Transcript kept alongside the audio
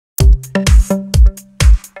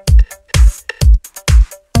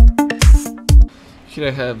Here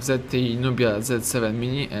I have ZTE Nubia Z7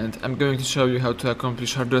 Mini, and I'm going to show you how to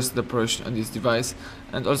accomplish hard reset operation on this device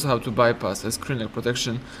and also how to bypass a screen lock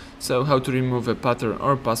protection, so how to remove a pattern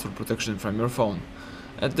or password protection from your phone.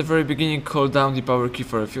 At the very beginning, hold down the power key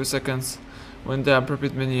for a few seconds. When the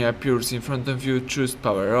appropriate menu appears in front of you, choose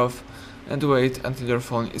power off and wait until your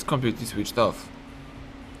phone is completely switched off.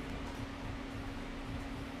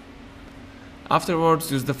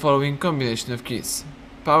 Afterwards, use the following combination of keys: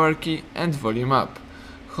 power key and volume up.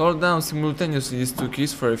 Hold down simultaneously these two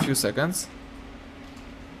keys for a few seconds.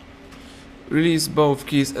 Release both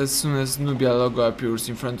keys as soon as Nubia logo appears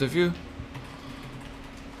in front of you.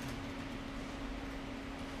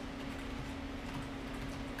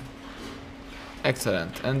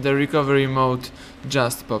 Excellent, and the recovery mode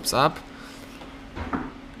just pops up.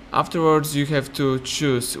 Afterwards, you have to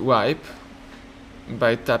choose wipe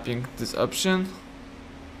by tapping this option.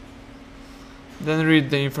 Then read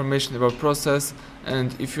the information about process,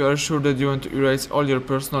 and if you are sure that you want to erase all your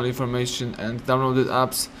personal information and downloaded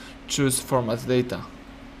apps, choose format data.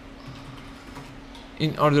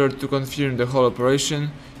 In order to confirm the whole operation,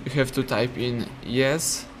 you have to type in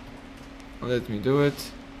yes, let me do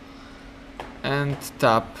it, and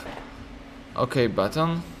tap OK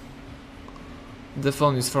button. The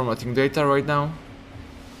phone is formatting data right now.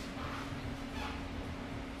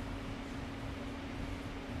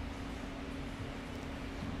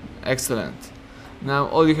 Excellent. Now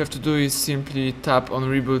all you have to do is simply tap on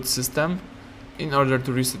reboot system in order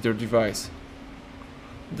to reset your device.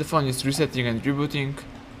 The phone is resetting and rebooting.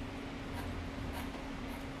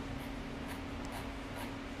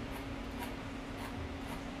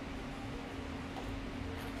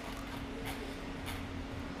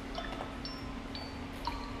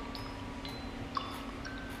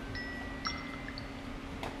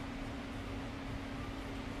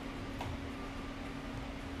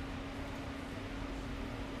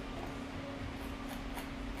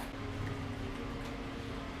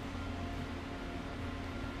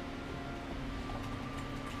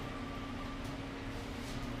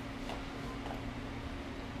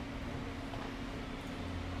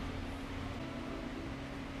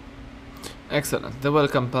 Excellent. The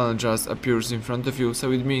welcome panel just appears in front of you,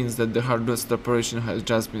 so it means that the hard reset operation has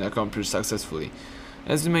just been accomplished successfully.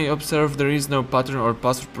 As you may observe, there is no pattern or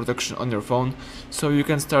password protection on your phone, so you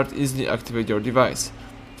can start easily activate your device.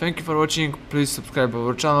 Thank you for watching. Please subscribe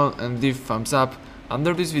our channel and leave thumbs up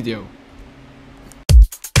under this video.